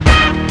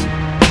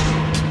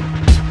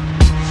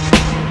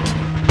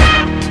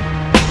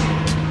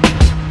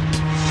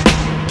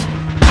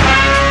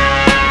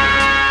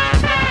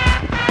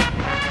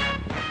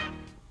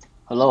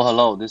Hello,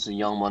 hello. This is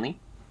Young Money.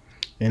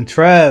 And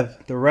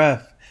Trev, the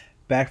ref,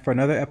 back for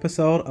another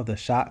episode of the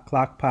Shot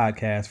Clock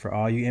Podcast for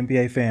all you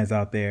NBA fans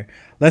out there.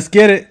 Let's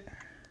get it.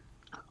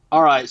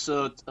 All right,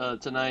 so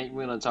tonight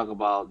we're gonna talk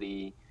about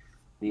the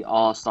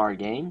All Star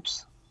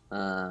games,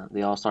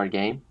 the All Star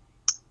game.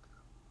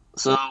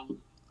 So,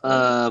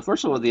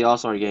 first of all, the All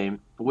Star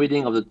game,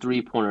 winning of the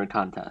 3-pointer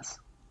contest.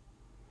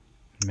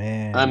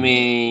 I Man,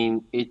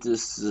 mean, it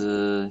is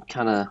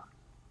kind of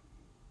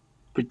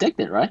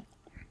predicted, right?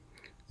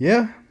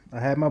 yeah,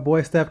 I had my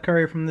boy Steph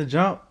Curry from the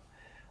jump.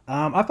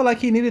 I feel like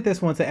he needed this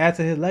one to add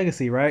to his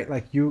legacy, right?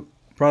 Like you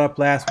brought up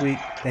last week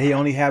that he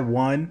only had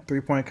one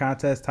 3-point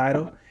contest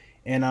title.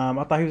 And I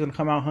thought he was going to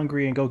come out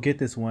hungry and go get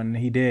this one. And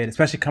he did,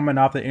 especially coming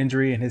off the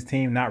injury and his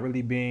team not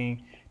really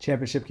being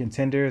championship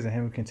contenders and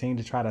him continuing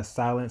to try to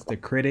silence the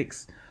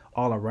critics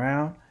all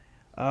around.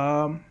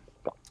 Um,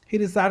 he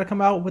decided to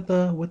come out with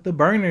the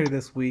burner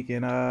this week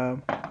and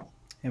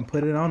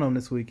put it on him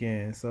this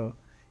weekend. So,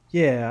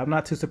 yeah, I'm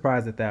not too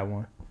surprised at that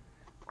one.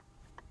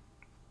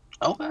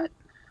 Okay.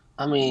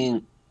 I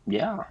mean,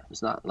 yeah,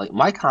 it's not like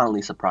Mike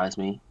Conley surprised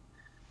me.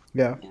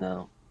 Yeah. You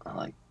know, I'm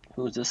like,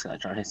 who's this guy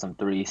trying to hit some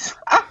threes?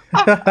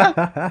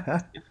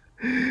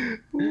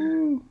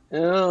 Ooh.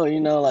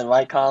 Like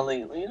Mike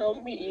Conley,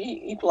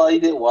 he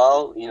played it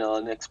well,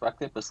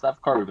 unexpected, but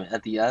Steph Curry, man,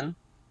 at the end,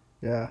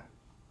 Yeah.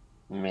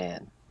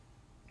 man,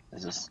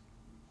 it's just,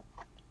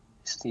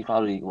 he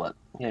probably, what,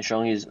 yeah,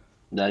 showing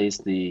that he's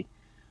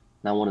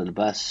not one of the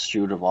best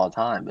shooter of all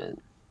time, but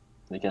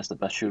I guess the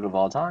best shooter of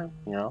all time.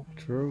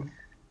 True.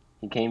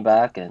 He came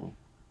back and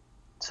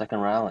second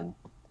round and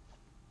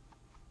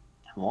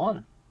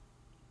won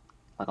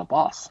like a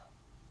boss.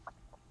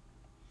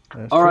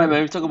 That's All right, man,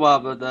 true. we talk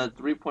about the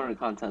three-pointer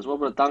contest. What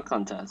about the dunk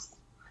contest?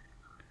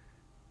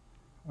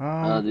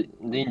 Um, Did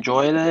you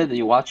enjoy it? Did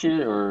you watch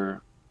it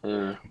or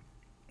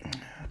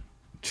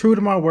True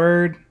to my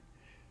word,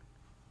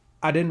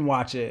 I didn't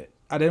watch it.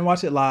 I didn't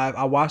watch it live.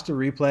 I watched the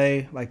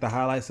replay, like the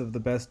highlights of the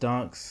best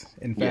dunks,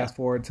 and yeah? fast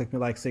forward took me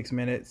like 6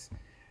 minutes.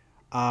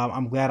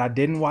 I'm glad I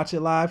didn't watch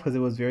it live because it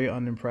was very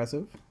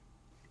unimpressive.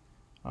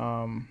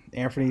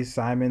 Anthony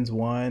Simons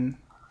won,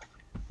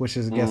 which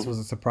is I guess Mm. was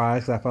a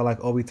surprise because I felt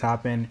like Obi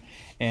Toppin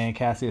and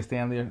Cassius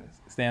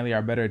Stanley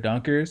are better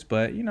dunkers.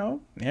 But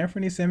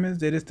Anthony Simmons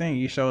did his thing.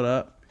 He showed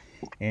up,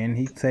 and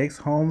he takes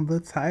home the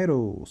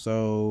title.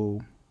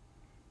 So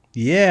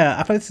yeah,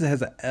 I feel like this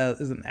has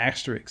is an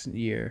asterisk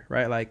year,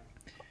 right? Like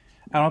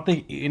I don't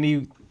think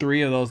any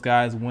three of those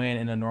guys win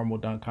in a normal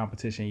dunk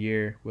competition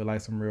year with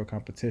like some real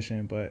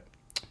competition. But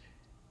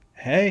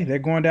hey, they're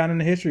going down in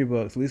the history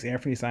books. At least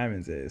Anthony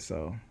Simons is.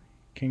 So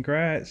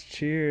congrats,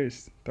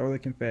 cheers, throw the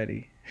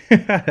confetti.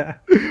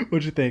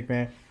 What'd you think,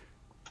 man?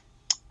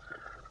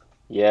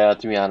 Yeah,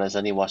 to be honest,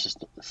 I didn't watch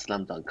the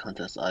slam dunk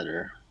contest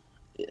either.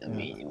 I Yeah,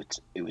 mean,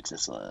 it was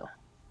just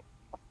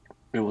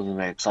it wasn't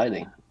very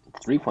exciting.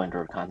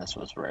 Three-pointer contest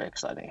was very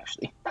exciting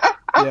actually.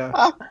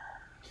 yeah.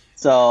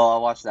 So I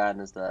watched that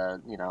and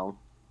instead,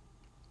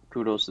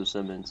 kudos to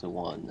Simmons who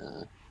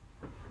won.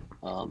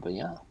 But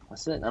yeah,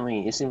 that's it. I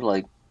mean, it seems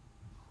like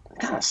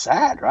kind of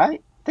sad,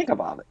 right? Think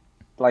about it.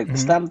 Like Hmm.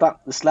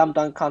 the slam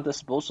dunk contest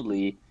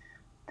supposedly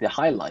the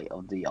highlight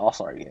of the All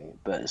Star game,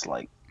 but it's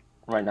like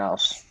right now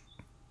it's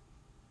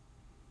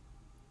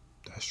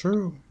That's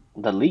true.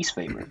 the least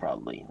favorite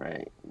probably,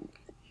 right?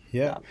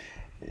 Yeah,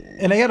 Yeah.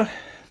 and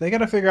they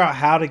gotta figure out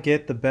how to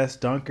get the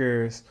best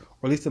dunkers,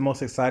 or at least the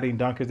most exciting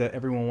dunkers that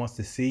everyone wants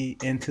to see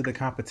into the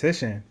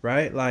competition,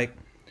 right? Like,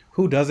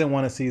 who doesn't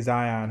want to see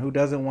Zion? Who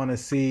doesn't want to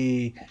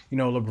see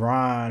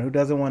LeBron? Who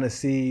doesn't want to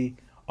see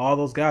all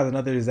those guys?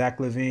 Another Zach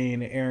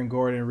Levine, Aaron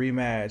Gordon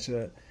rematch.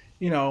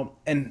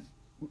 And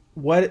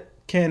what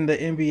can the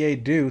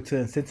NBA do to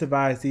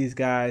incentivize these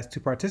guys to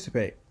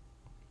participate?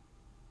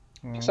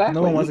 Because no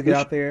Exactly. one wants to get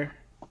out there.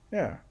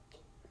 Yeah,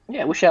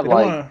 Yeah, we should have they don't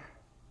like want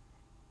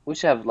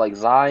to.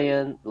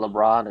 Zion,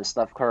 LeBron, and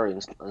Steph Curry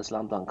in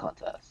slam dunk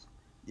contest.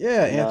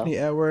 Yeah, You know? Anthony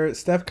Edwards,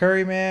 Steph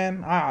Curry,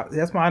 man.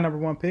 That's my number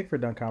one pick for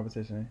dunk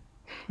competition.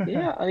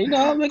 Yeah,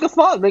 make it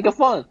fun, make it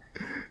fun.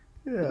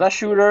 The Yeah, best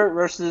shooter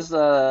versus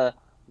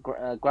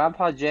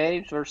Grandpa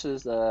James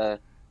versus uh,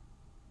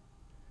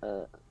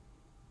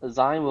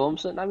 Zion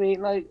Williamson. I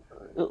mean, like,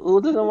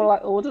 who doesn't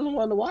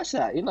want to watch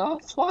that?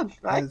 It's fun,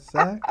 right?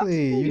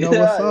 exactly. You know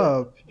what's Yeah,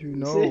 up. You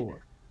you see,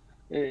 know.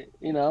 eh,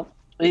 you know,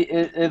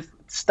 if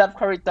Steph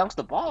Curry dunks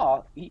the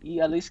ball,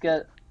 he at least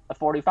get a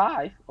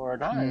 45 or a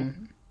 9.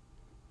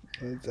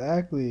 Mm,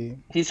 exactly.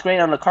 He's great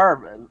on the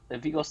curve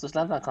if he goes to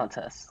slam dunk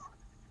contest,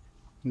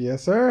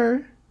 Yes,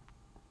 sir.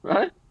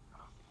 right?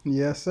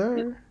 Yes, You,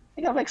 sir.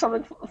 you gotta make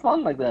something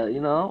fun like that,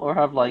 or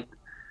have like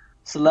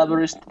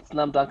celebrity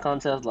slam dunk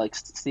contest like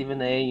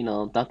Stephen A.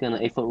 Dunking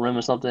an 8 foot rim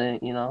or something.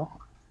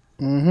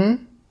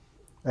 Mm-hmm.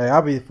 Hey,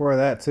 I'll be for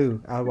that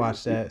too. I'll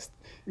watch that.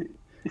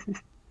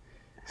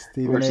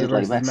 Stephen A. Versus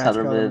like versus Max Max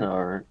Kellerman Kellerman.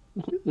 or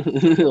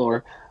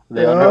or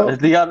the other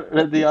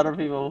Yep. the other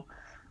people,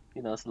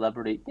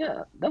 celebrity.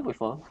 Yeah, that'd be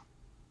fun.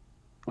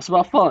 It's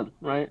about fun,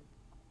 right?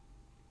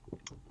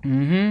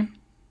 Mm-hmm.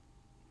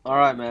 All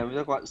right, man.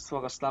 Let's talk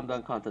about slam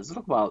dunk contest. Let's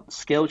talk about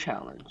skill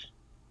challenge.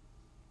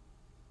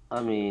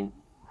 I mean,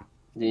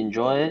 do you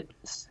enjoy it?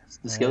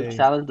 The skill Hey,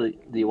 challenge.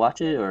 Do you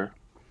watch it or?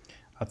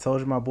 I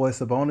told you my boy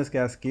Sabonis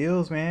got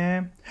skills,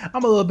 man.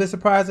 I'm a little bit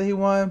surprised that he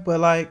won, but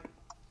like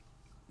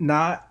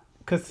not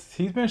because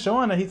he's been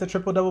showing that he's a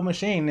triple double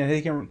machine and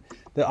he can.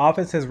 The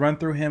offense has run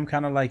through him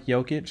kind of like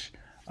Jokic,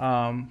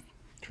 um,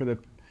 for the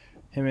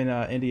him in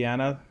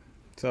Indiana.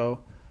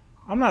 So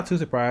I'm not too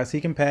surprised. He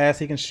can pass,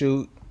 he can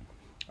shoot,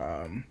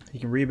 he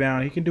can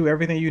rebound, he can do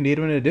everything you need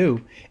him to do.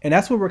 And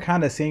that's what we're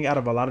kind of seeing out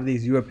of a lot of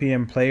these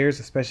European players,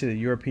 especially the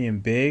European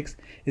bigs,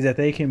 is that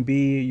they can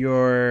be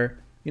your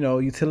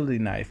utility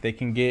knife. They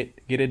can get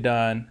it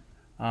done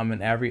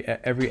in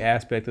every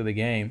aspect of the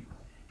game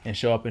and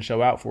show up and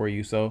show out for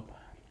you. So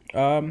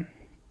um,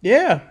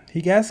 yeah,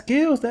 he got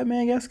skills. That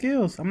man got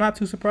skills. I'm not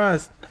too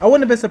surprised. I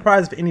wouldn't have been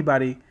surprised if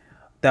anybody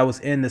that was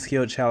in the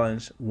skill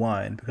challenge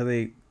won because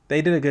they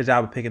did a good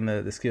job of picking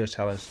the skills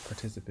challenge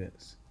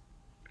participants.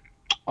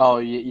 Oh,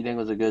 you think it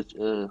was a good?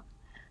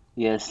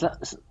 Yeah,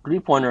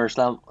 3-pointer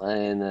slam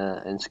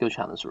and skill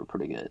challenge were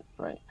pretty good,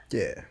 right?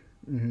 Yeah.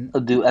 Hmm.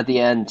 Do at the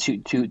end,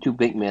 two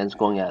big men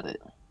going at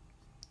it.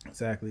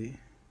 Exactly.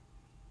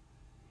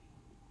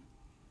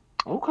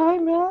 Okay,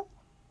 man.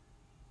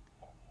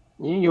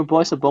 Yeah, your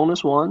boy's a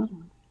bonus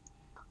one.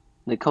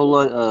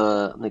 Nikola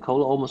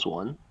almost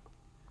won.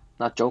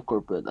 Not Joker,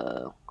 but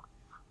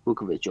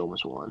Vukovic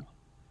almost won.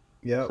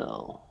 Yep.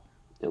 So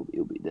that'll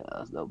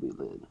be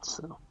lit.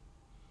 So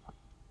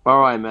all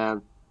right,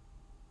 man.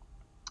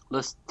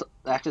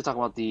 Actually talk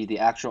about the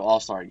actual All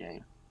Star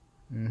game.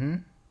 Hmm.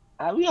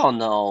 We all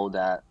know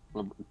that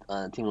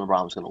Team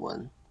LeBron was gonna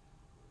win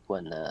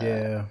when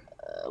Yeah.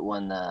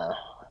 when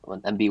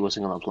when MB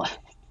wasn't gonna play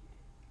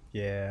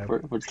Yeah. for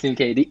Team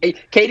KD.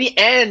 KD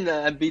and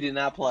MB did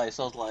not play,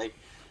 so it's like,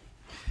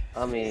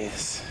 I mean,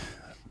 Yes,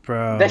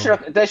 bro. they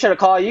should have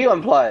called you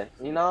and play.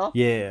 You know?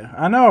 Yeah,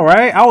 I know,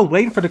 right? I was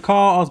waiting for the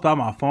call. I was by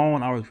my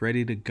phone. I was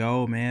ready to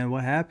go, man.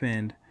 What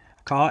happened?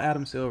 Call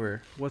Adam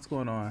Silver. What's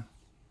going on?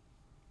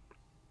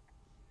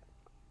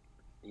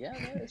 Yeah,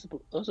 man. It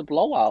was a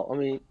blowout. I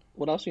mean,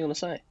 what else are you gonna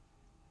say?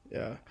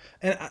 Yeah,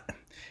 and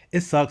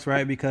it sucks,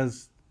 right?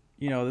 Because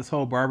this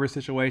whole Barber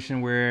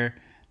situation where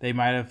they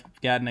might have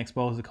gotten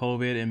exposed to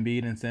COVID,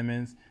 Embiid and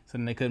Simmons, so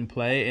then they couldn't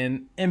play.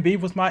 And Embiid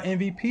was my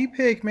MVP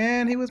pick,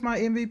 man. He was my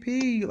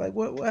MVP. Like,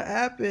 what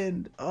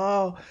happened?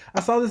 Oh,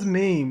 I saw this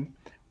meme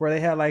where they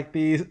had like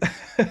these.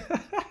 They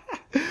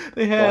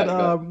Go had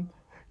ahead,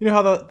 go.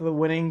 how the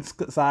winning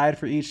side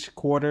for each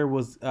quarter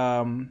was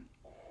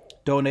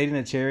donating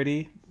to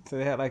charity. So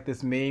they had like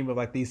this meme of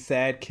like these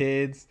sad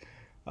kids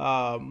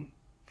um,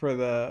 for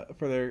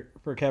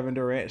Kevin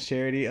Durant's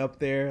charity up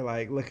there,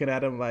 like looking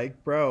at him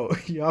like, bro,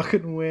 y'all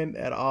couldn't win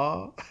at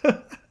all.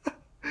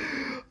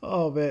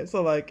 Oh man,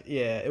 so like,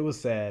 yeah, it was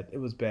sad, it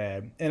was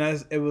bad,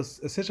 and it was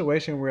a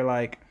situation where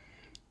like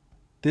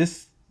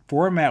this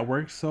format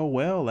worked so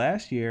well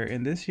last year,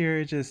 and this year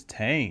it just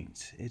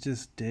tanked. It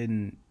just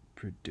didn't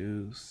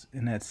produce,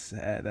 and that's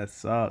sad. That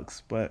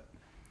sucks, but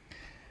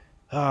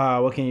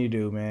what can you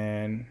do,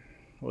 man?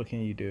 What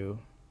can you do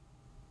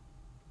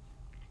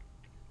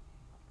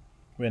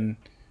when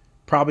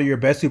probably your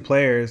best two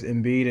players,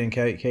 Embiid and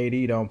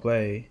KD, don't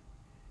play?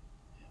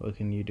 What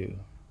can you do?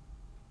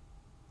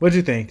 What did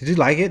you think? Did you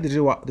like it? Did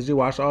you watch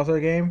the All Star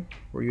game?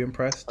 Were you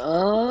impressed?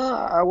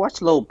 I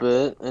watched a little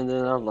bit, and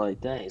then I'm like,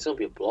 dang, it's gonna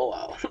be a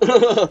blowout.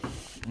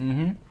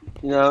 Mm-hmm.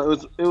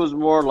 It was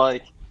more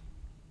like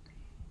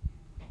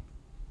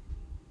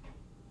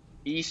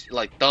east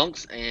like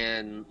dunks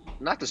and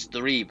not just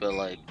three, but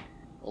like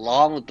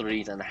long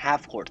threes and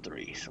half court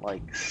threes,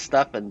 like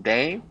Steph and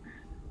Dame.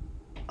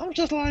 I'm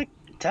just like,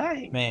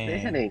 dang, Man,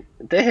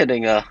 they're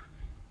hitting a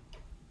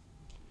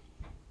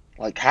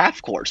like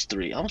half court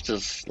three. I'm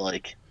just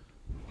like,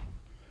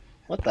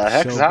 what the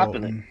heck's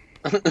happening?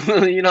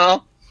 showboating. You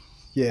know, what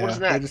is Yeah, they're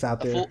just next?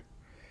 out A there. full.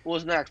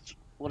 What's next?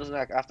 What is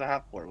next after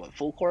half court? What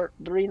full court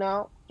three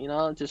now? You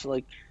know, just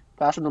like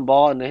passing the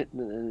ball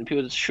and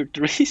people just shoot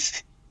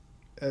threes.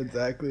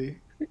 Exactly.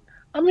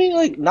 I mean,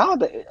 like now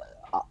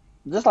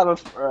this type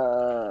of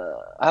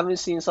I haven't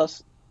seen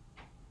such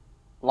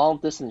long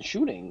distance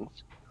shootings.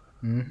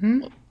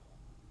 Mm-hmm.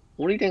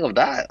 What do you think of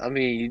that? I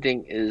mean, you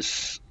think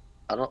is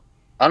I don't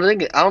I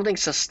don't think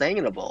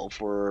sustainable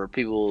for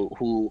people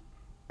who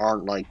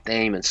aren't like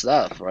Dame and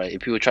stuff, right?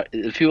 If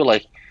people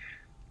like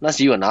not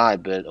you and I,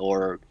 but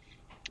or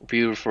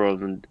people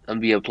from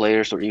NBA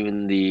players or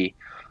even the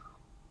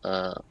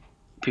uh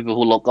people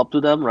who look up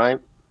to them, right?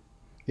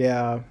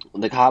 Yeah.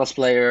 The college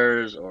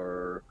players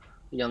or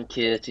young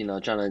kids,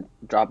 trying to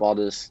drop all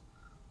this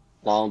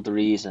long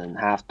threes and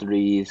half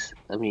threes.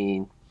 I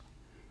mean,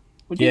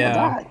 what do you think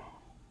of Yeah. that?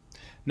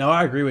 No,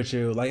 I agree with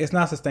you. Like, it's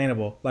not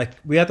sustainable. Like,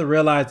 we have to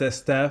realize that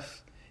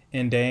Steph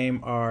and Dame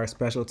are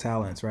special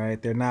talents,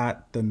 right? They're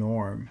not the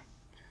norm.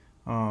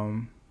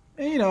 Um,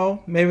 and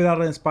maybe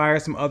that'll inspire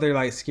some other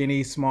like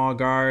skinny small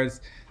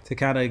guards to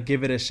kind of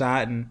give it a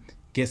shot and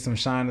get some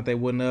shine that they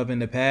wouldn't have in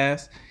the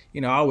past.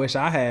 I wish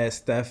I had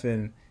Steph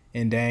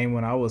And Dame,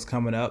 when I was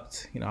coming up,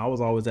 I was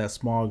always that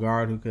small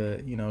guard who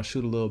could,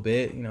 shoot a little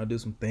bit, do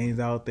some things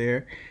out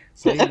there.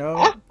 So,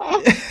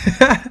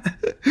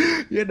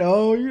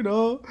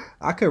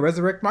 I could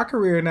resurrect my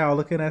career now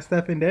looking at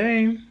Stephen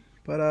Dame.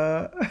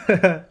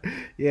 But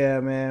yeah,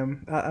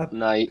 man.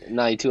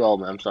 Now you too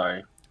old, man. I'm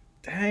sorry.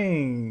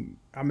 Dang,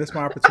 I missed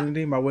my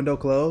opportunity. My window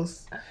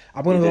closed.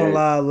 I'm You gonna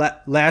go did.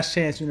 Last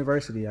Chance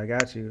University. I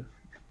got you.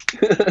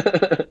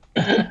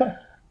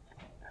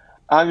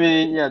 I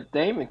mean, yeah,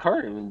 Dame and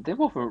Curry, I mean, they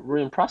both were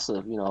really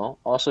impressive, you know.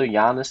 Also,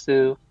 Giannis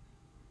too,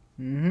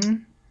 Mm-hmm.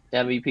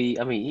 MVP.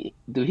 I mean,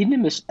 dude, he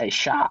didn't miss a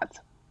shot.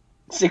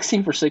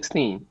 16 for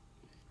 16.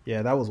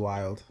 Yeah, that was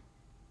wild.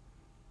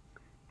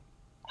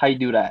 How you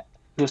do that?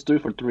 He was 3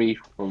 for 3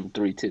 from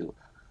three too.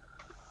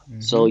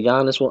 So Mm-hmm.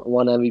 Giannis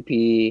won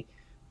MVP.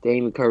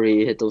 Dame and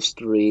Curry hit those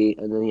three,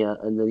 and then you have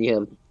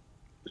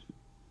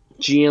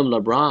GM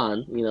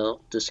LeBron. You know,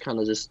 just kind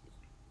of just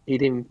he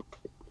didn't.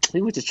 He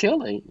was just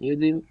chilling. He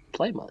didn't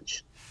play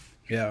much.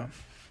 Yeah.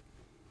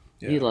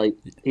 He Yeah. like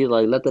he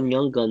like let them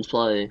young guns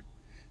play.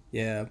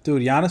 Yeah,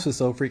 dude, Giannis was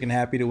so freaking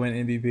happy to win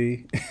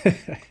MVP.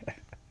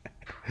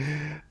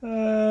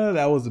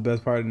 That was the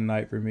best part of the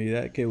night for me.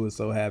 That kid was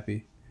so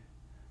happy.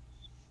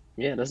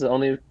 Yeah, that's the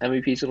only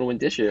MVP he's gonna win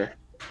this year.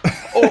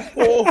 Oh,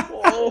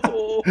 oh,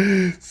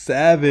 oh,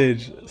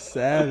 Savage,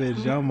 savage,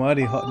 Young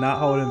Money not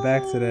holding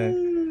back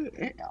today.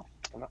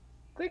 Yeah.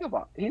 Think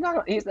about it.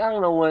 He's not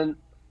gonna win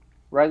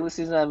regular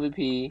season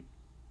MVP.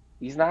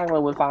 He's not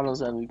gonna win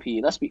Finals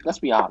MVP. Let's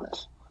be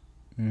honest.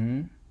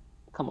 Hmm.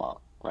 Come on,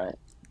 right?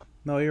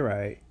 No, you're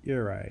right.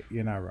 You're right.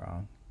 You're not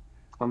wrong.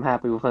 I'm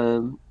happy with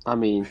him. I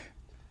mean,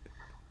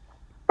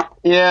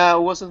 yeah,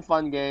 it wasn't a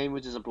fun game,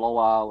 which is a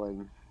blowout,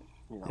 and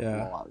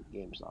Yeah. blowout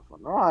game's not fun.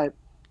 All right,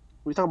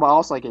 we talk about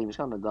All Star game. It's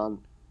kind of done.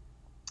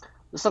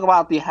 Let's talk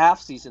about the half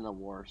season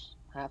awards.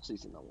 Half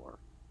season award.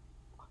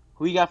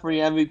 Who you got for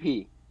your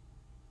MVP?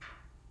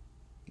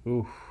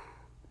 Ooh,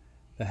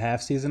 the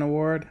half season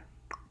award.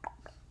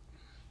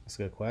 That's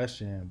a good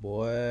question,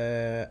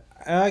 boy.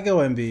 I go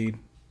Embiid.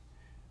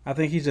 I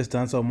think he's just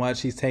done so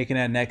much. He's taken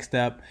that next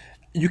step.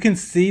 You can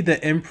see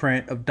the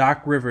imprint of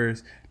Doc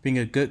Rivers being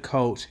a good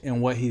coach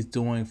and what he's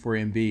doing for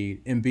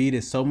Embiid. Embiid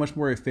is so much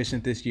more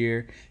efficient this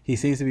year. He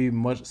seems to be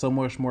so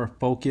much more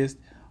focused,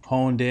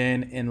 honed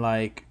in, and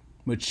like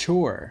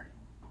mature.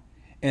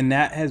 And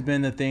that has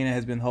been the thing that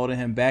has been holding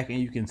him back, and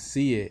you can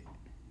see it.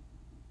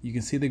 You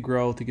can see the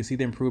growth, you can see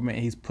the improvement,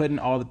 and he's putting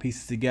all the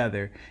pieces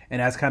together, and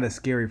that's kind of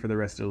scary for the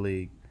rest of the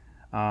league.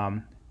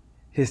 Um,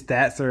 his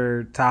stats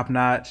are top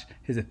notch.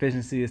 His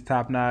efficiency is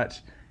top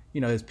notch.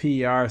 His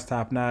PER is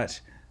top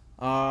notch.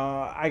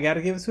 I got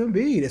to give it to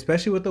Embiid,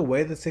 especially with the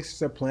way the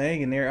Sixers are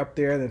playing and they're up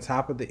there at the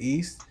top of the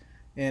East.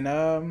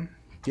 And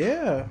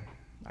yeah,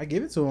 I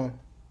give it to him,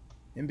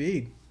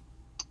 Embiid.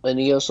 And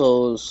he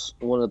also is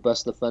one of the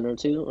best defender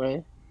too,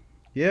 right?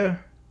 Yeah,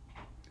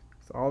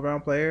 it's an all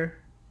around player.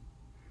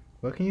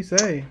 What can you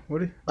say? I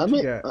What you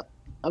mean, got?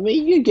 I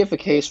mean, you can give a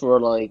case for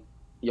like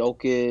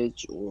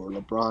Jokic or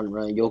LeBron,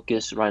 right?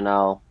 Jokic right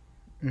now.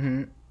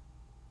 Mm-hmm.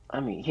 I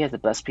mean, he has the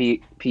best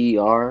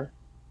PER.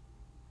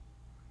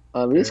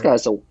 I mean, Okay,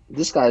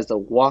 this guy's a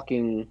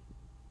walking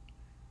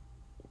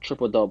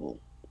triple double,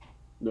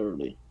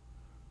 literally.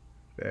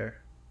 fair.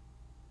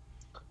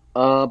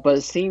 But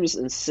it seems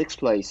in sixth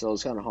place, so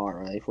it's kind of hard,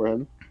 right, for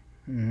him.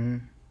 Mm-hmm.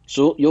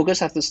 So Jokic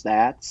has the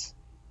stats,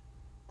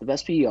 the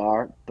best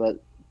PER, but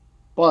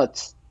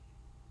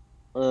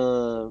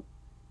uh,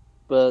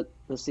 but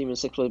this team in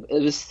sixth place.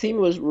 If this team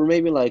were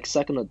maybe like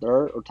second or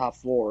third or top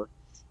four,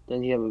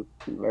 then you have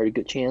a very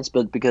good chance.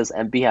 But because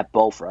MB have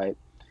both, right?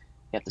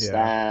 You have the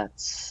Yeah,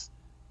 stats,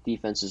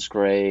 defense is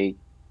great,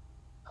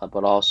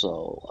 but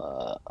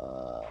also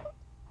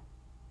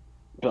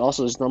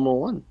is number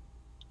one.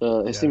 His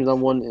team yes. is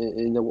number one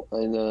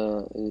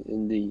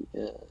in the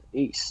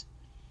East.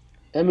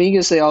 I mean, you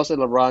can say also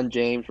LeBron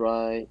James,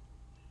 right?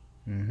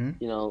 Mm-hmm.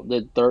 You know,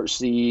 the third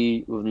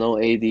seed with no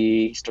AD.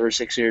 He's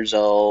 36 years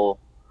old.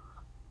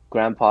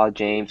 Grandpa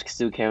James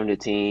still carrying the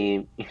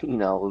team,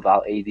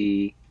 without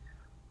AD.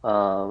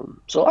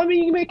 So I mean,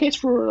 you can make a case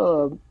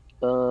for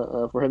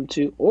him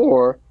too.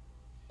 Or,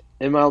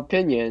 in my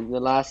opinion, the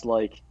last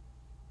like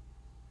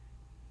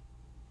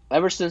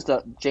ever since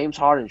the James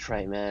Harden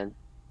trade, man,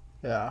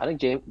 Yeah. I think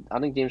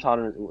James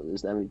Harden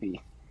is the MVP.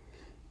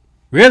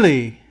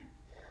 Really?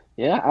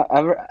 Yeah,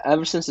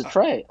 ever since the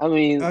trade. I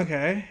mean,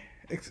 Okay.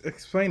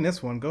 Explain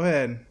this one. Go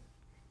ahead.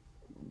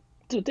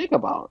 dude, think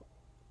about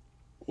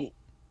it.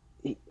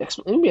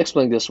 Let me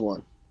explain this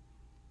one.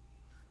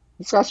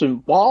 This guy's been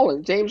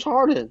balling, James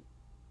Harden.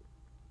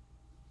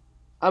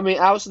 I mean,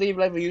 obviously,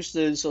 like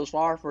Houston, so it's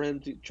far for him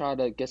to try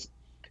to get.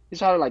 He's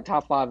probably like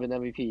top five in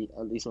MVP,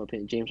 at least in my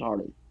opinion. James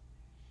Harden.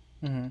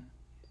 Mm-hmm.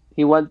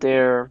 He went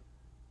there.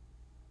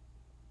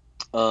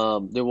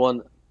 They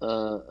won.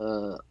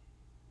 I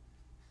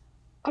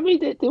mean,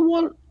 they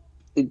won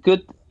a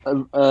good,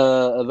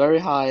 a very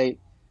high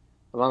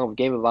amount of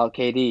game without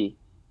KD,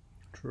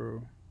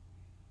 True.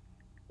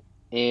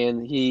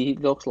 and he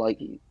looks like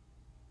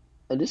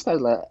and this guy's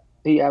like.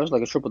 he averaged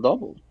like a triple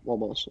double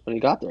almost when he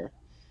got there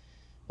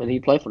when he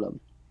played for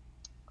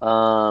them.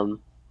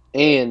 Um,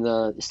 and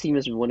his team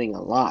has been winning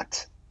a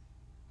lot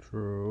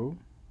True.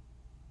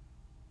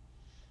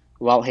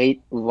 without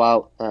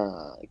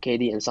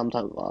KD and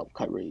sometimes without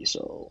Kyrie.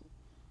 So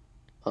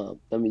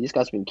I mean, these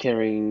guys been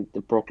carrying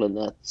the Brooklyn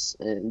Nets,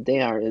 and they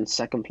are in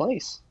second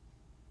place.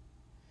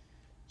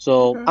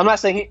 So Okay. I'm not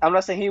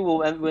saying he will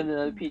win the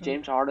MVP, Okay.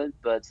 James Harden,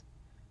 but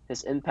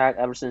his impact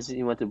ever since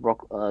he went to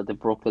the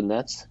Brooklyn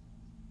Nets,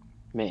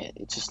 man,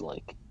 it's just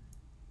like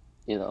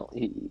you know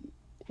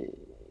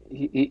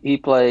he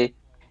play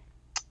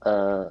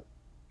uh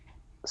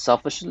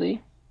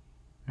selfishly,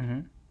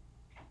 Mm-hmm.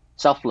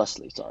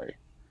 selflessly, sorry,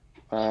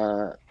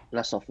 uh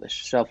not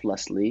selfish,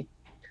 selflessly,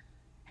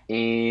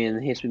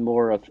 and he's been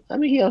more of I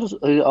mean he's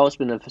always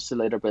been a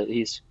facilitator, but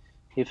he's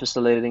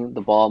facilitating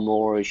the ball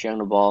more, he's sharing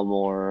the ball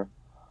more,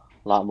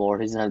 a lot more.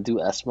 He doesn't have to do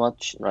as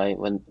much, right?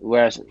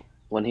 Whereas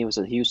when he was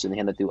in Houston, he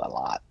had to do a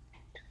lot.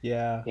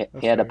 Yeah, He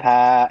that's had to fair.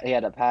 pass. He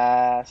had to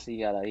pass.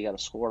 He got to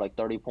score like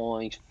 30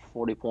 points,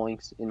 40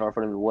 points in order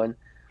for him to win.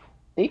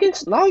 He can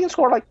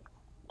score like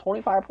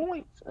 25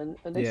 points, and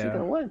they still Yeah,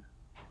 gonna win.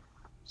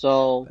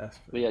 So, that's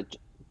but fair.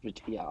 yeah,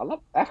 yeah,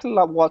 actually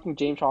love watching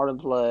James Harden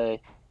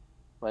play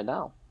right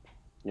now.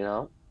 You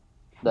know,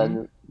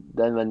 Mm-hmm.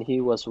 than when he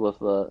was with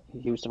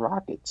Houston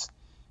Rockets.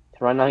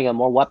 Right now, he got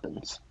more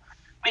weapons.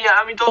 But yeah,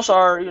 I mean, those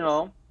are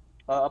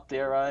up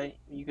there, right?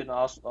 You can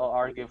also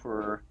argue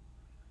for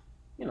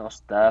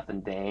Steph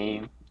and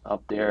Dame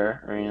up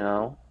there,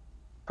 or,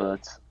 but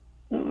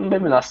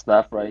maybe not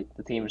Steph, right?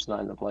 The team is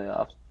not in the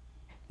playoffs.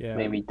 Yeah.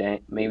 Maybe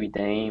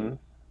Dame,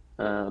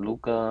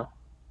 Luca.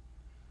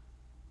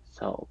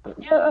 So, but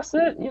yeah, that's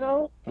it.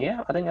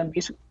 Yeah, I think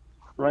NBA's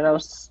right now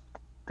is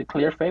the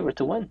clear favorite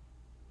to win.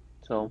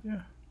 So,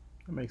 Yeah,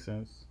 that makes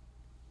sense.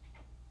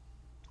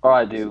 all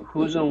right, dude,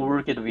 who's in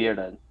Rookie of the Year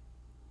then?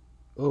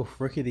 Oh,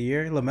 rookie of the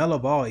year, Lamelo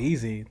Ball,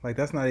 easy. Like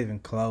that's not even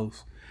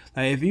close.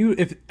 Like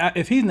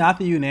if he's not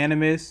the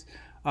unanimous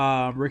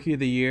rookie of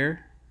the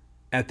year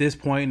at this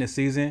point in the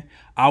season,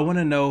 I want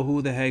to know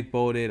who the heck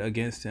voted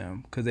against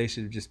him because they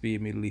should just be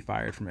immediately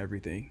fired from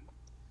everything.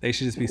 They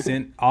should just be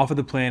sent off of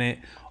the planet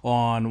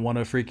on one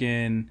of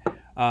freaking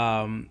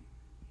um,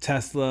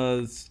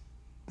 Tesla's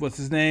what's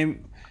his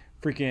name,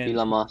 freaking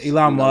Elon Musk. Elon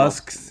Elon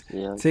Musk. Musk's.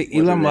 Yeah, Take what's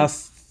his Elon name?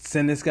 Musk,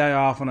 send this guy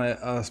off on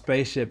a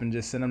spaceship and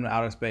just send him to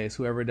outer space.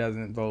 Whoever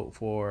doesn't vote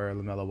for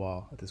Lamelo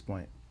Ball at this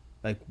point,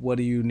 like, what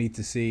do you need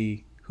to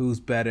see? Who's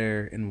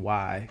better and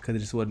why? Because it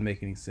just wouldn't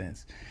make any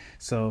sense.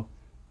 So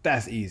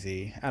that's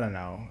easy. I don't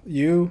know.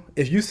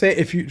 If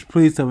you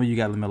please tell me you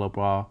got Lamelo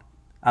Ball.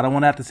 I don't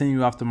want to have to send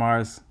you off to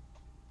Mars.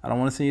 I don't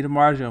want to send you to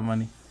Mars, your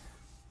money.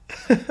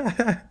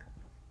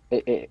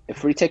 A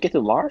free ticket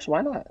to Mars?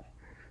 Why not?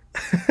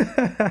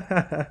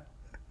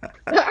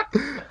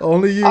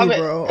 Only I you, mean,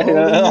 bro.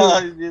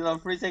 Only you.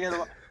 free ticket.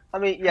 I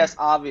mean, yes,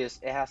 obvious.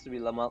 It has to be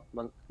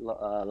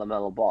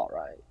Lamelo Ball,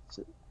 right?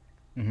 So,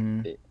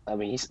 Hmm. I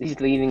mean, he's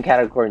leading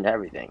category in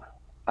everything.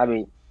 I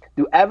mean,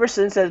 dude, ever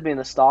since has been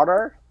a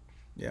starter,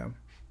 Yeah.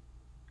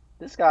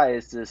 this guy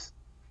is just.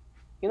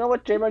 You know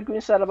what Draymond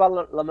Green said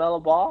about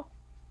Lamelo Ball?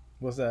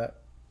 What's that?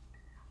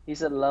 He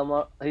said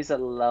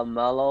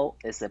Lamelo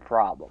is a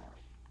problem.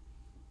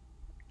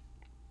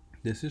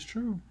 This is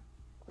true.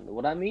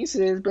 What that means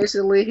is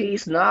basically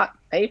he's not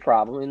a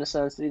problem in the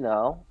sense, we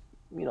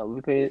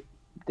been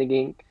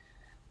thinking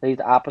that he's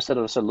the opposite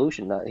of the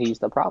solution, that he's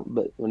the problem.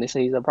 But when they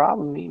say he's a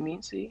problem, he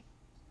means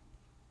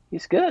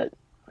he's good.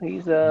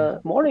 He's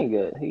more than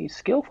good. He's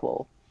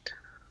skillful.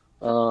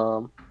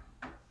 Um,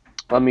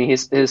 I mean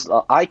his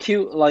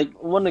IQ, like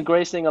one of the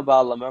greatest thing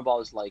about Lamelo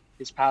Ball is like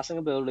his passing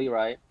ability,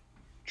 right?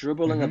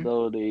 Dribbling Mm-hmm.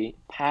 ability,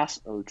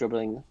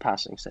 dribbling,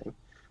 passing, same.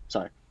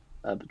 Sorry,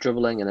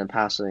 dribbling and then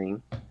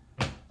passing.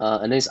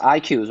 And his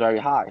IQ is very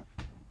high,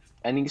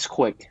 and he's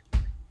quick,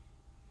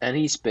 and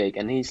he's big,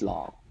 and he's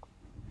long.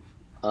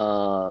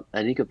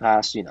 And he could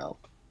pass,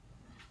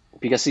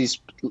 because he's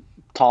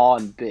tall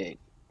and big.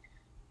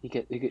 He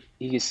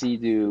could see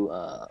through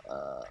a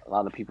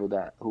lot of people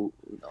that who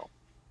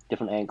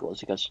different angles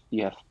because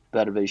you have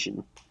better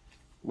vision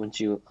once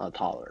you are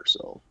taller.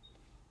 So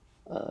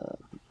uh,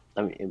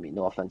 I mean,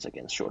 no offense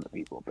against shorter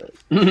people, but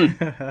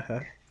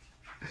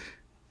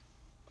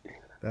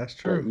That's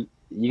but true.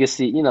 you can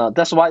see,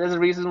 that's why there's a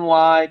reason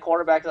why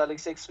quarterbacks are like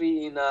 6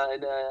 feet in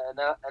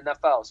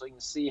NFL, so you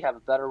can see have a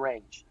better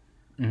range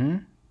Mm-hmm.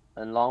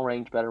 and long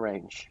range, better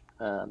range.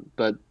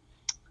 But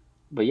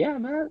yeah,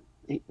 man,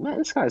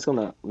 this guy's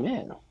gonna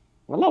man.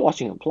 I love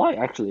watching him play.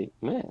 Actually,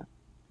 man,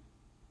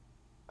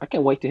 I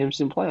can't wait to him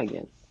see him play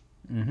again.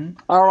 Mm-hmm.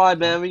 All right,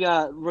 man, we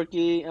got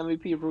rookie,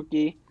 MVP,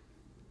 rookie.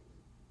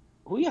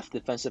 Who you have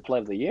defensive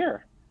player of the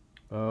year?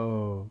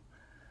 Oh,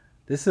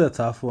 this is a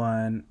tough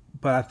one,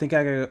 but I think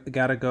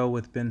gotta go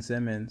with Ben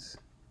Simmons.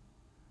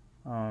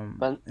 And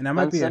that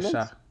might Ben be a Simmons.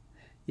 shot. Go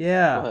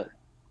Yeah, ahead.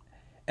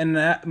 and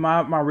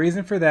my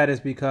reason for that is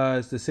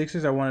because the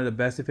Sixers are one of the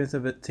best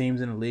defensive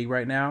teams in the league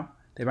right now.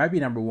 They might be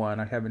number one.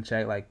 I haven't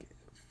checked like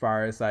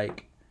far as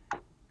like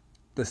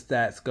the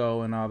stats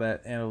go and all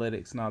that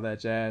analytics and all that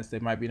jazz, they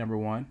might be number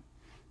one.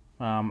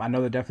 I know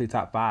they're definitely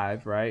top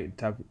five, right?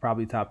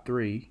 Probably top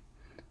three.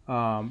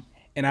 And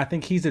I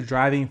think he's the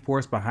driving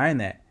force behind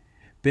that.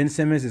 Ben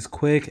Simmons is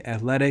quick,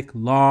 athletic,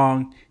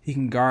 long. He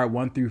can guard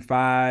 1 through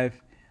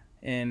 5,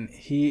 and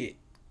he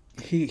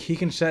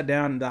can shut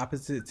down the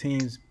opposite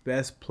team's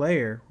best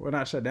player. Well,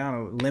 not shut down,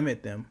 or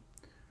limit them.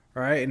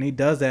 All right, and he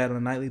does that on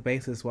a nightly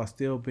basis while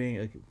still being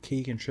a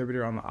key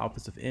contributor on the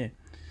offensive end.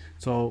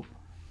 So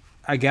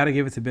I got to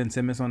give it to Ben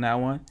Simmons on that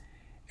one.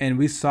 And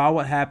we saw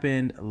what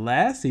happened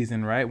last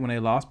season, right, when they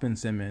lost Ben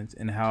Simmons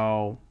and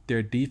how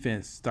their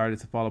defense started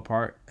to fall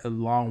apart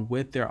along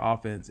with their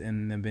offense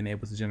and then being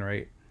able to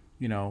generate,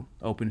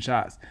 open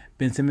shots.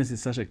 Ben Simmons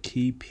is such a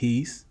key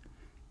piece,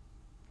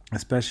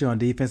 especially on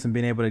defense and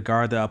being able to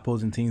guard the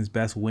opposing team's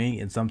best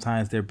wing and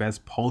sometimes their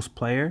best post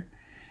player,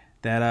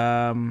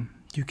 that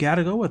you got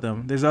to go with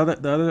them. There's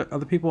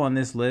other people on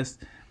this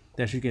list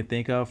that you can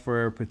think of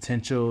for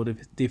potential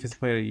defensive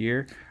player of the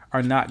year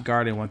are not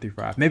guarding 1 through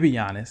 5. Maybe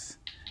Giannis,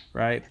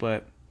 right?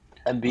 But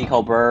Embiid,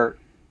 Colbert,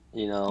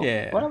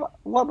 yeah,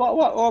 what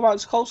about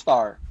his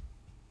co-star,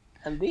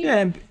 Embiid?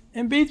 yeah.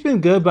 Embiid's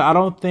been good, but I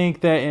don't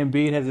think that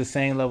Embiid has the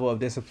same level of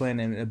discipline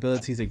and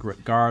ability to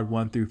guard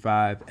 1 through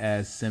 5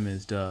 as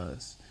Simmons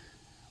does,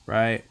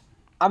 right?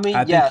 I mean, I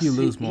think yes, you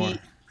lose more.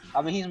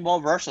 he's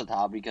more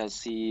versatile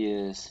because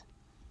Yeah.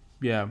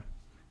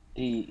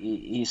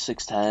 he's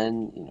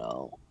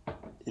 6'10",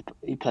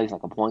 he plays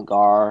like a point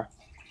guard.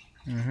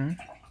 Mm-hmm.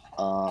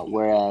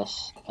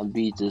 Whereas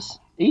Embiid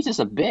he's just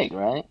a big,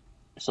 right?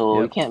 So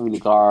he Yep. can't really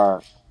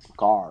guard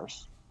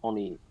guards,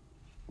 only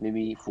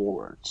maybe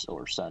forwards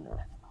or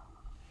center.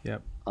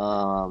 Yep.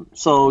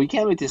 So you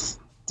can't really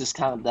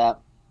discount that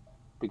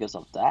because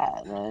of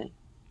that, right?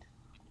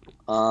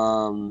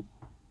 I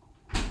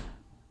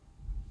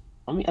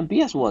mean,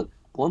 Embiid has what,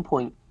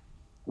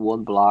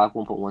 1.1 block,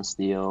 1.1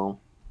 steal,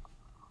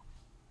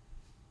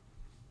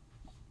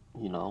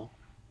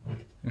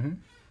 Mm-hmm.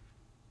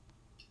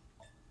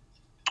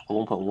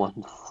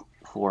 1.1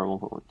 for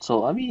 1.1.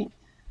 So I mean,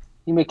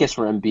 you make guess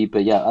for Embiid,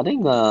 but yeah, I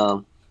think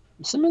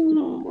Simmons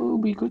will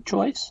be a good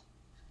choice.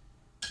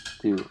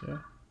 Dude, Yeah.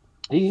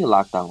 he can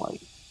lock down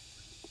like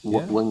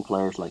Yeah. wing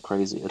players like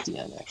crazy at the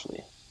end,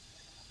 actually.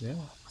 Yeah.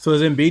 So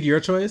is Embiid your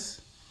choice?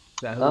 Is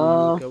that who you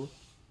Uh, would go with?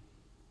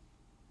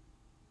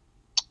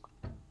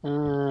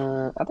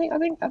 I think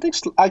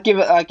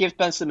I give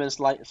Ben Simmons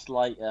slight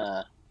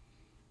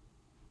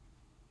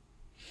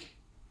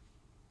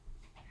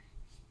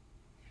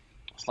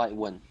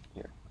win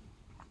here.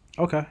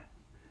 Okay.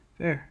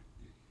 Fair.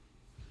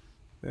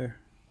 Fair.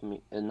 I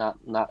mean, and not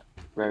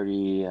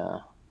very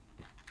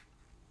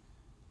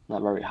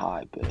not very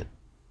high,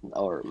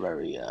 or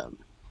very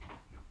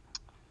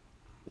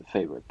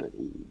favorite, but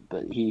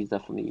he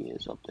definitely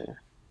is up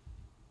there.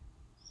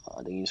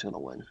 I think he's gonna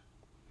win.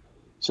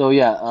 So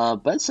yeah,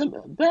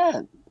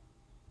 Ben.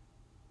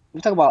 We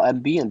talk about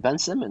Embiid and Ben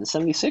Simmons,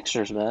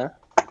 76ers, man.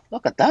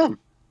 Look at them.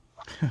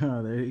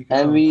 There you go.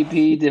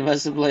 MVP,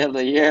 Defensive Player of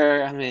the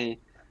Year. I mean,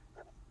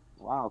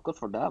 wow, good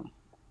for them.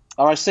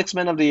 All right, Sixth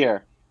Man of the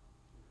Year,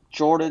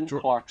 Jordan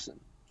Jor- Clarkson.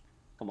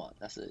 Come on,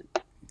 that's it.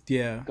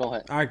 Yeah. Go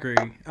ahead. I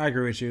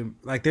agree with you.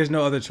 Like, there's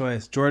no other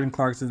choice. Jordan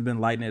Clarkson's been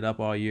lighting it up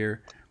all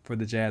year for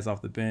the Jazz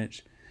off the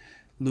bench.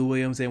 Lou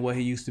Williams ain't what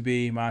he used to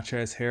be.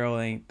 Montrezl Harrell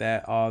ain't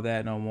all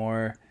that no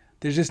more.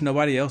 There's just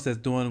nobody else that's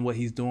doing what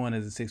he's doing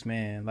as a 6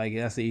 man. Like,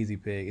 that's the easy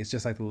pick. It's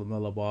just like the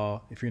LaMelo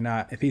Ball. If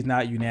he's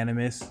not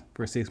unanimous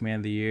for 6 man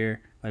of the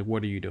year, like,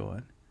 what are you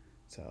doing?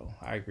 So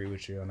I agree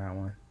with you on that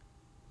one.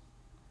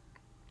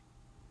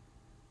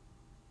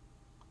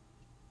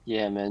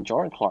 Yeah, man,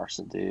 Jordan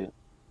Clarkson, dude.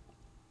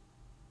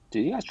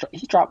 Dude,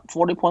 he dropped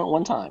 40 point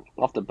one time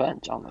off the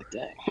bench. I'm like,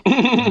 dang.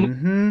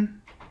 Mm-hmm.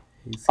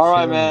 He's All right,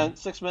 killing man. it.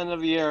 Sixth Man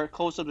of the Year,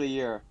 Coach of the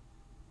Year.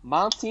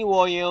 Monty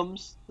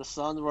Williams, the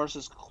Suns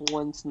versus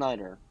Quinn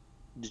Snyder,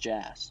 the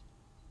Jazz.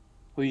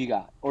 Who you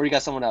got? Or you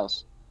got someone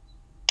else?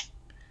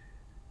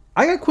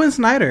 I got Quinn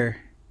Snyder.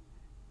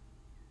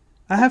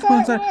 I have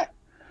Quinn Snyder. What?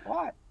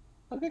 What?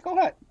 Okay, go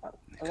ahead. I'll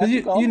Because let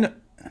you go. you know.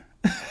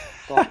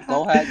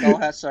 Go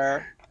ahead,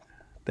 sir.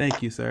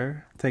 Thank you,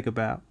 sir. Take a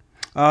bow.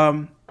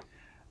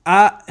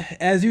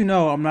 As you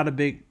know, I'm not a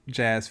big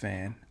Jazz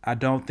fan. I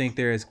don't think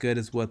they're as good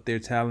as what their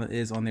talent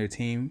is on their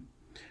team.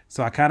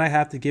 So I kind of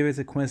have to give it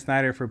to Quinn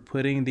Snyder for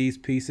putting these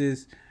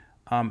pieces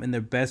in the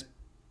best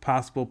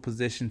possible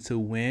position to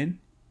win.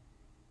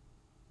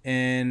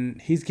 And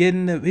he's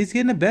getting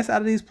the best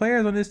out of these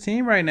players on this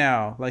team right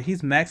now. Like,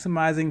 he's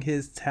maximizing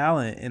his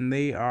talent, and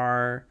they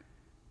are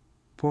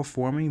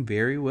performing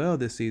very well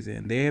this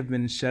season. They have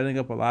been shutting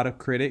up a lot of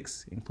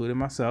critics, including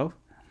myself,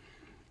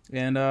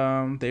 and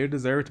they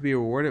deserve to be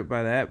rewarded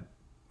by that.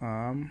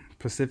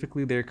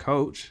 Specifically, their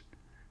coach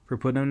for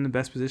putting them in the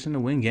best position to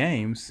win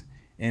games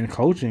and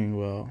coaching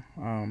well,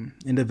 and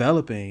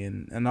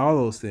developing and all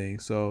those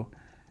things. So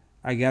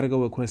I got to go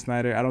with Quinn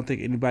Snyder. I don't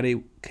think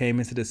anybody came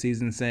into the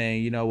season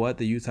saying, you know what,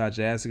 the Utah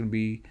Jazz are going to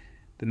be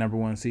the number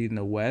one seed in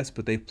the West,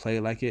 but they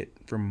played like it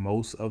for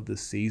most of the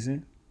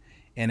season.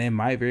 and it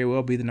might very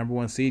well be the number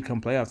one seed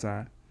come playoff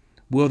time.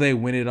 Will they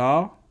win it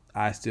all?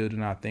 I still do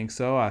not think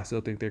so. I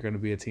still think they're going to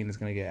be a team that's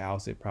going to get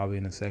ousted probably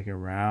in the second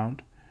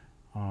round.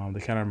 They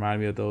kind of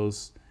remind me of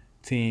those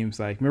teams.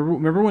 Like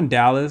remember when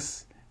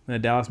the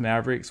Dallas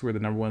Mavericks were the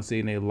number one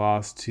seed and they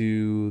lost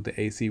to the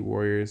 8 seed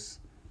Warriors.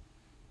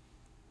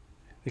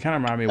 They kind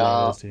of remind me of one of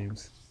Oh, those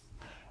teams.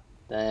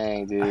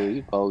 dang, dude,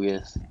 you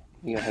bogus.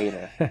 You a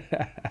hater.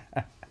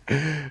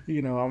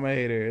 I'm a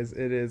hater.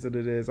 It is what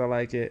it is. I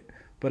like it,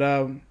 but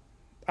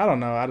I don't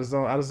know. I just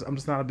don't. I'm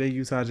just not a big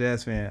Utah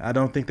Jazz fan. I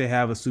don't think they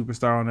have a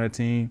superstar on their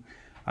team.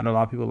 I know a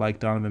lot of people like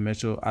Donovan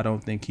Mitchell. I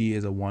don't think he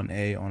is a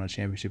 1A on a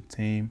championship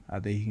team. I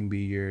think he can be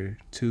your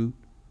 2.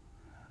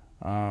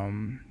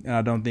 And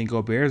I don't think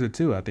Gobert's a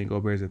 2. I think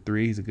Gobert's a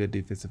 3. He's a good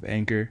defensive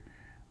anchor.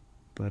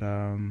 But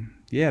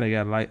yeah, they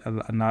got like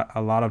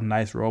a lot of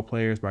nice role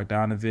players: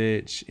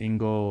 Bogdanovich,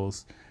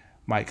 Ingles,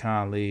 Mike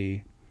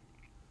Conley.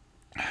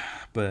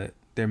 But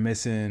they're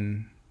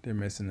missing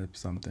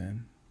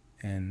something,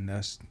 and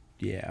that's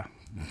yeah.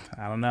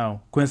 I don't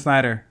know. Quinn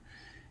Snyder,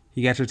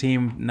 he got your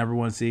team number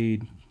one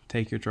seed.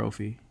 Take your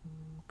trophy,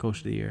 Coach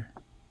of the Year.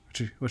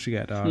 What you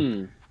got, dog?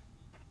 Hmm.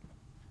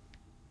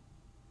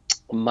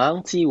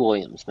 Monty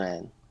Williams,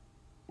 man.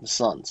 The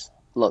Suns.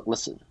 Look,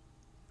 listen.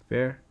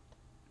 Fair.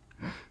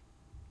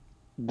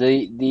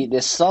 The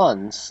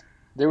Suns,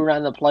 they were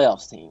in the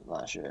playoffs team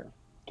last year.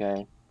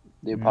 Okay,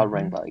 they probably Mm-hmm.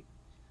 ranked like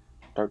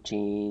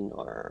 13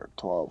 or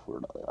 12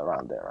 or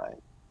around there,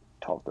 right?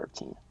 12,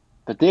 13.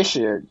 But this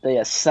year they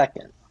are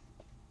second.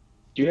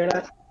 Do you hear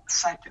that?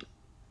 Second.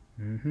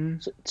 Mm-hmm.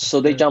 That's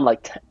So they fair. jumped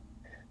like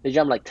they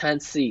jumped like 10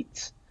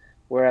 seats,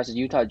 whereas the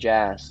Utah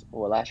Jazz,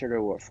 well, last year they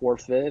were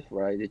fourth, fifth,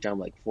 right? They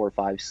jumped like 4 or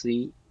 5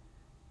 seat.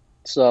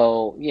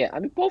 So yeah, I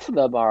mean both of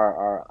them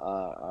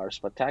are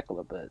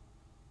spectacular, but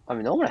I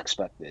mean no one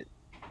expected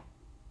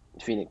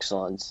Phoenix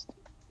Suns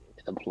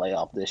in the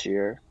playoff this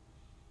year.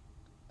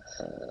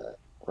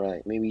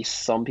 Right. Maybe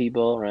some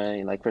people,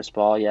 right? Like Chris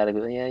Paul, yeah, they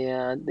go, yeah,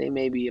 yeah, they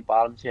may be a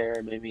bottom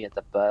tier, maybe at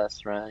the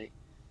best, right?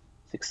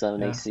 Six,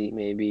 seven, eight Yeah, seat,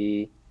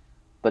 maybe.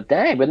 But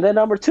dang, but they're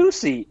number two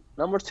seat,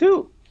 number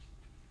two.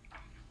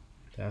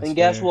 that's And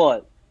guess fair.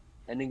 what?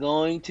 And they're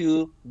going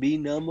to be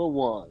number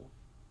one.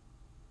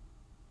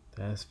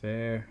 That's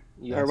fair.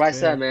 You heard That's what I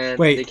said, fair.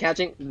 man. They Wait,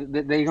 catching,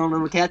 they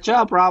gonna catch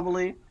up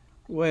probably.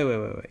 wait.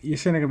 You're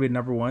saying they're gonna be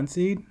number one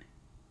seed?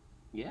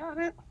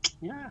 Yeah,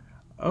 yeah.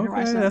 You heard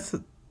what I Okay, said.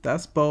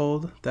 that's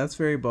bold. That's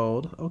very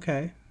bold.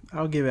 Okay,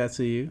 I'll give that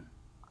to you.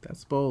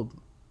 That's bold.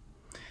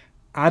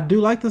 I do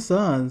like the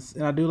Suns,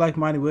 and I do like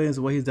Monty Williams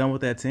what he's done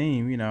with that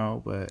team.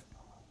 But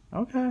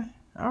okay,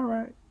 all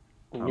right,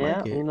 I Yeah,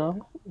 like it.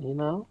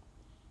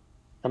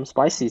 I'm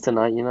spicy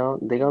tonight.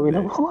 They gonna be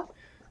number one.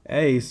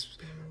 Hey,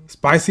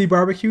 spicy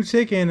barbecue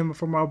chicken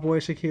from my boy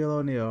Shaquille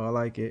O'Neal. I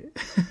like it.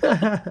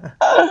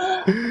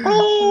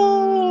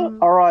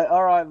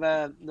 All right,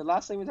 man. The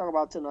last thing we talk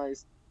about tonight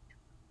is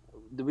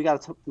we gotta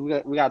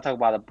talk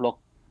about the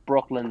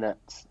Brooklyn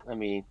Nets. I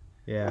mean,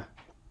 Yeah,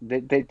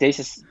 they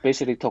just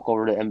basically took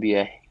over the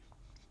NBA.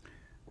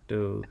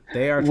 dude,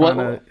 they are trying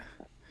to.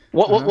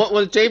 What Uh huh.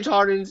 when James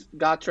Harden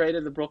got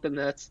traded to Brooklyn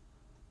Nets?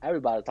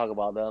 Everybody talk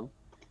about them.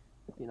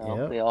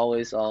 Yep. They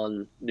always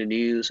on the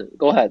news.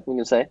 Go ahead, we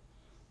can say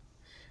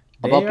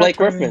They about are Blake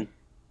trying to. Griffin.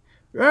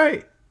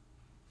 Right.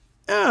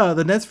 Yeah,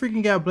 the Nets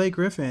freaking got Blake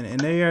Griffin,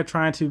 and they are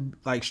trying to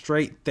like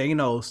straight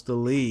Thanos the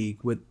league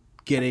with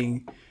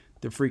getting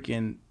the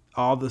freaking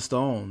all the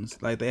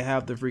stones. Like they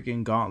have the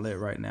freaking gauntlet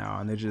right now,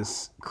 and they're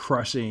just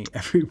crushing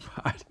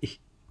everybody.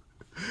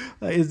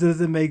 Like it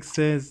doesn't make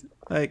sense.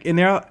 Like and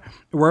they're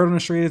word on the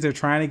street is they're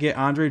trying to get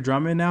Andre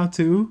Drummond now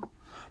too.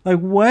 Like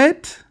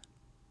what?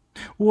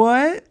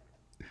 What?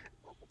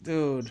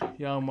 Dude,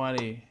 Young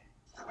Money.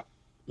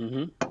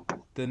 Hmm.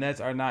 The Nets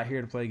are not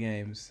here to play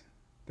games.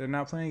 They're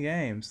not playing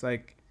games.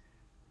 Like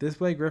this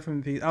Blake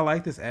Griffin piece, I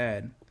like this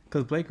ad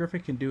because Blake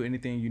Griffin can do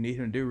anything you need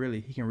him to do.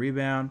 Really, he can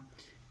rebound,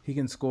 he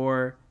can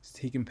score,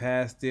 he can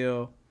pass.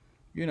 Still,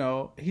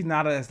 he's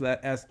not as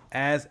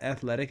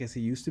athletic as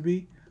he used to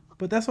be,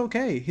 but that's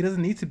okay. He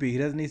doesn't need to be. He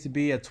doesn't need to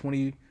be a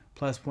 20+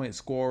 point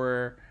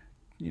scorer.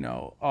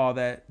 All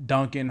that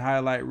Duncan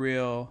highlight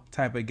reel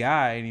type of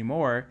guy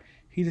anymore.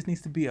 He just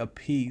needs to be a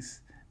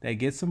piece that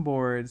gets some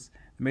boards,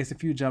 makes a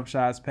few jump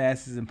shots,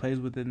 passes, and plays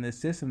within this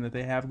system that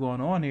they have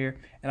going on here.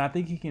 And I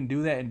think he can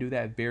do that and do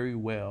that very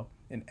well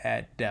and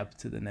add depth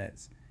to the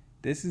Nets.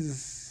 This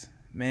is,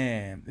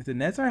 man, if the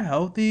Nets are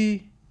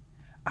healthy,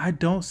 I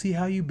don't see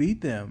how you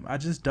beat them. I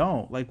just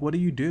don't. Like, what do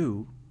you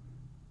do?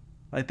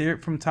 Like, they're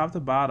from top to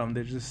bottom,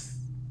 they're just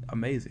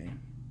amazing.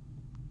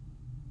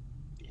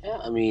 Yeah,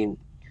 I mean,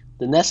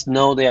 the Nets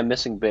know they are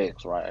missing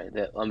bigs, right?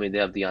 I mean, they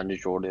have DeAndre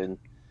Jordan.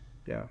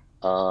 Yeah.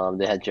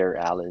 They had Jared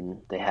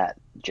Allen. They had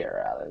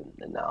Jared Allen,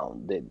 and now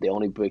the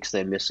only bigs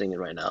they're missing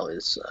right now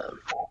is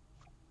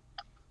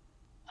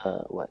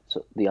what?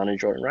 So DeAndre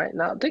Jordan, right?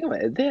 Now think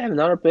about it. They have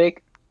another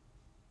big,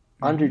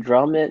 Andre Mm-hmm.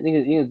 Drummond.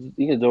 You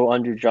can throw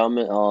Andre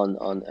Drummond on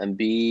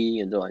MB.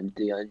 You can throw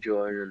DeAndre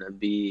Jordan on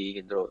MB.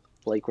 You can throw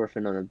Blake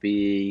Griffin on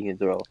MB. You can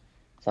throw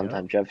Yep.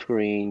 sometimes Jeff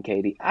Green,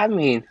 KD. I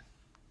mean,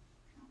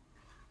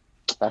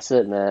 That's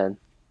it, man.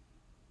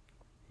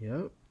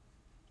 Yep.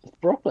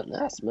 Brooklyn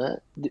Nets, man.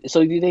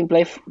 So do you think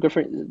Blake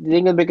Griffin? Do you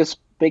think it'll make a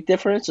big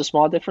difference, a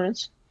small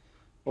difference,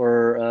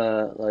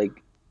 or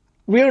like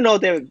we don't know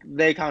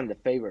they kind of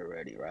the favorite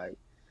already, right?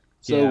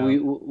 So Yeah. we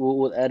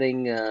would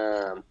adding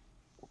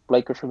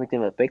Blake Griffin make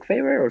them a big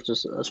favorite or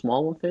just a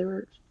small one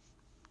favorite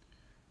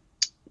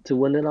to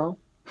win it all?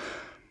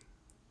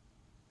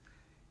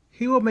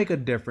 He will make a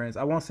difference.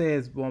 I won't say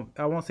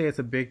it's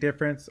a big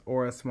difference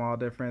or a small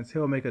difference.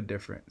 He'll make a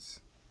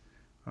difference.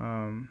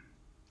 Um,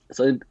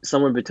 So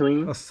somewhere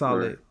between, a or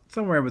solid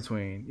somewhere in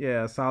between.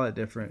 Yeah, a solid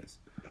difference.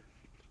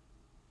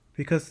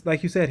 Because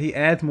like you said, he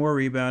adds more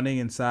rebounding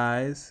and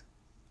size,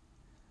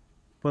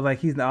 but like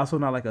he's also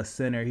not like a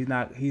center. He's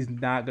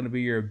not gonna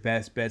be your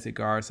best bet to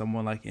guard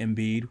someone like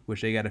Embiid,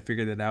 which they got to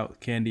figure that out.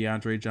 Can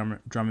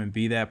Drummond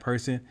be that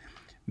person?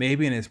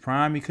 Maybe in his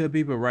prime he could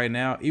be, but right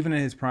now, even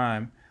in his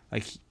prime,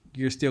 like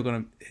you're still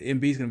gonna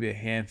Embiid's gonna be a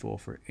handful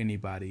for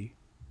anybody.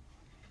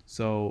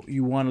 So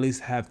you want to at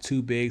least have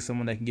two bigs,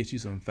 someone that can get you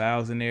some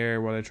fouls in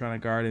there while they're trying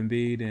to guard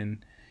Embiid,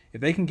 and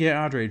if they can get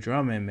Andre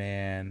Drummond,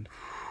 man,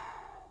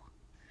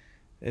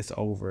 it's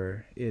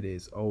over. It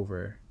is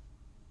over.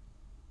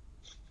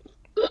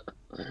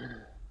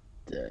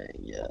 dang,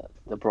 yeah,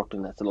 the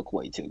Brooklyn Nets look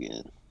way too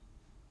good.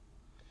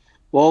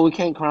 Well, we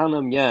can't crown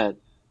them yet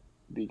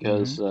Hmm.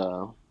 because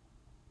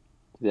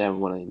they haven't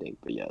won anything.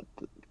 But yeah,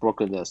 the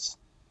Brooklyn Nets.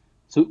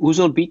 So who's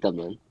gonna beat them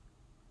then?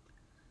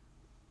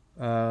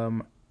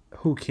 Um,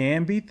 who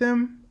can beat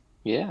them?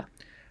 Yeah.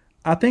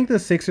 I think the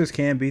Sixers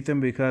can beat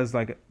them because,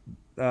 like,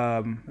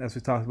 as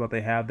we talked about,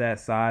 they have that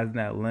size and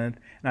that length,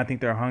 and I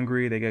think they're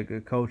hungry. They get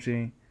good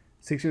coaching.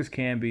 Sixers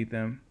can beat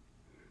them.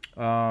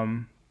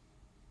 Um,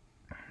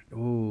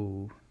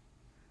 ooh,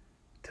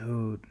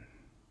 dude,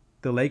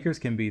 the Lakers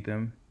can beat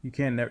them. You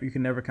can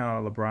never count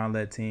on a LeBron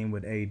led team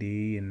with AD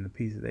and the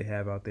pieces they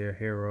have out there.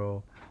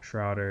 Harrell,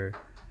 Schroeder.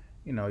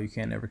 You know, you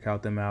can't never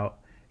count them out.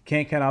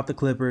 Can't count out the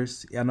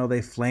Clippers. I know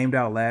they flamed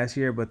out last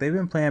year, but they've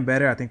been playing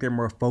better. I think they're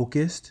more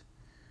focused.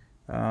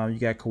 You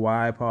got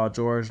Kawhi, Paul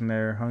George, and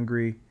they're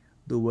hungry.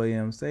 Lou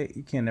Williams.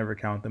 You can never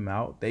count them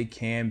out. They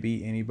can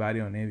beat anybody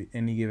on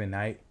any given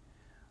night.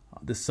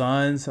 The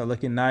Suns are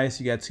looking nice.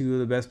 You got two of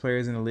the best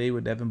players in the league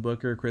with Devin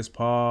Booker, Chris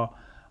Paul,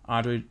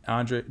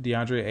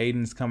 DeAndre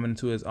Ayton's coming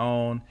to his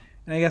own,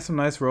 and they got some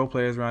nice role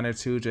players around there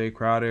too. Jay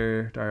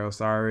Crowder, Dario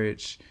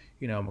Saric,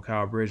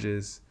 Mikal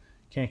Bridges.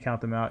 Can't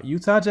count them out.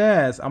 Utah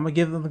Jazz. I'm gonna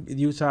give them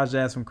Utah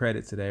Jazz some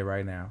credit today,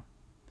 right now.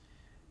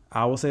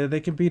 I will say that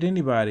they can beat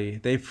anybody.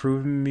 They've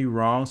proven me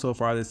wrong so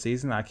far this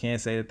season. I can't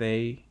say that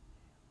they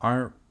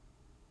aren't.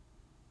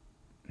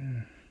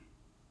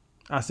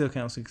 I still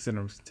can't consider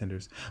them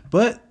contenders,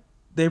 but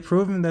they've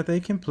proven that they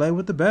can play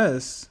with the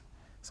best.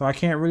 So I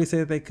can't really say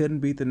that they couldn't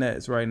beat the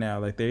Nets right now.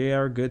 Like they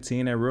are a good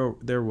team.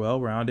 They're well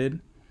rounded.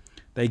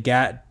 They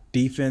got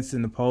defense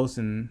in the post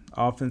and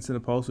offense in the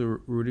post with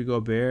Rudy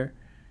Gobert.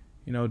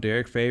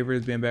 Derek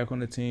Favors being back on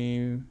the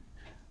team.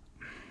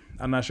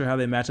 I'm not sure how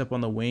they match up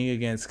on the wing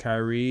against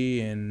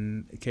Kyrie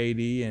and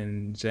KD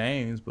and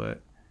James,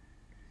 but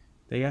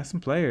they got some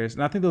players,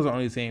 and I think those are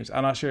only teams.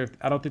 I'm not sure.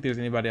 I don't think there's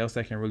anybody else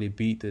that can really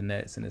beat the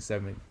Nets in a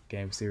 7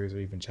 game series or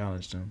even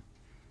challenge them.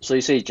 So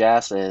you say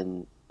Jazz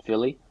and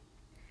Philly?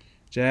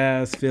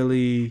 Jazz,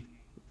 Philly,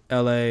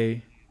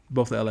 LA,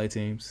 both the LA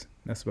teams.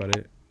 That's about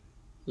it.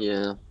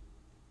 Yeah.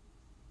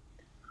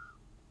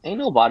 Ain't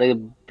nobody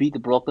beat the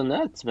Brooklyn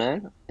Nets,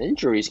 man.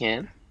 Injuries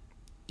can.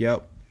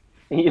 Yep,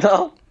 You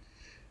know,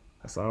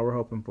 that's all we're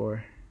hoping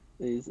for.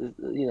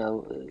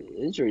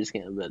 injuries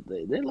can, but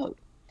they look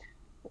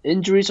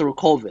injuries or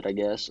COVID, I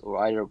guess, or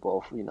either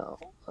both.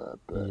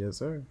 But Yes,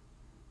 sir.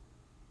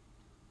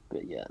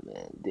 but yeah,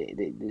 man,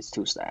 they it's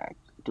too stacked.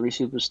 Three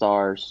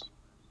superstars.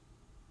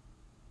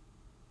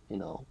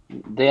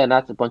 They are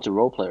not a bunch of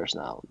role players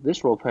now.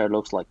 This role player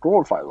looks like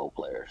glorified role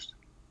players.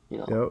 You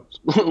Yep.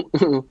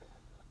 know,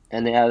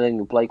 and they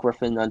adding Blake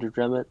Griffin under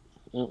Drummond.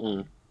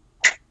 Mm-mm.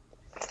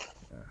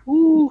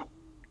 Woo.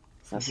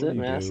 This is That's what it,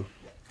 you man. do.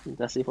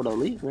 That's it for the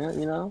league,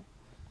 man.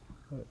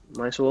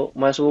 Might as well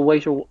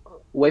wait for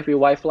your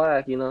white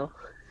flag. Uh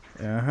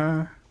huh.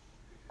 All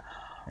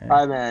Yeah.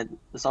 right, man.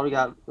 That's all we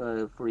got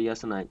for you guys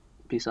tonight.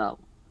 Peace out.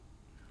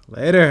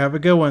 Later. Have a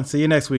good one. See you next week.